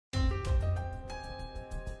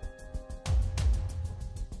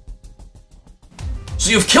So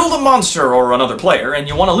you've killed a monster or another player, and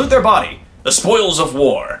you want to loot their body. The spoils of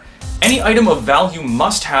war. Any item of value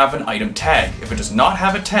must have an item tag. If it does not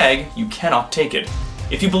have a tag, you cannot take it.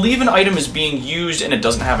 If you believe an item is being used and it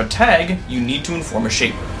doesn't have a tag, you need to inform a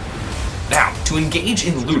shaper. Now, to engage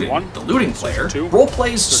in looting, the looting player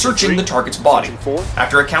roleplays searching the target's body.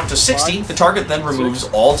 After a count to 60, the target then removes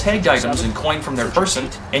all tagged items and coin from their person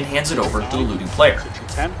and hands it over to the looting player.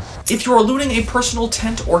 If you are looting a personal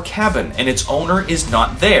tent or cabin and its owner is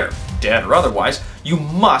not there, dead or otherwise, you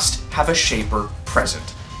must have a shaper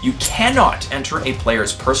present. You cannot enter a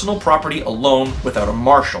player's personal property alone without a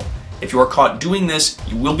marshal. If you are caught doing this,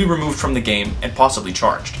 you will be removed from the game and possibly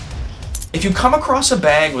charged. If you come across a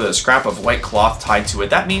bag with a scrap of white cloth tied to it,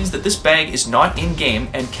 that means that this bag is not in-game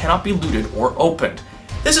and cannot be looted or opened.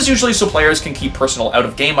 This is usually so players can keep personal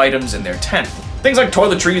out-of-game items in their tent, things like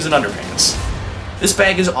toiletries and underpants. This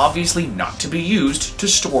bag is obviously not to be used to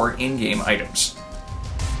store in-game items.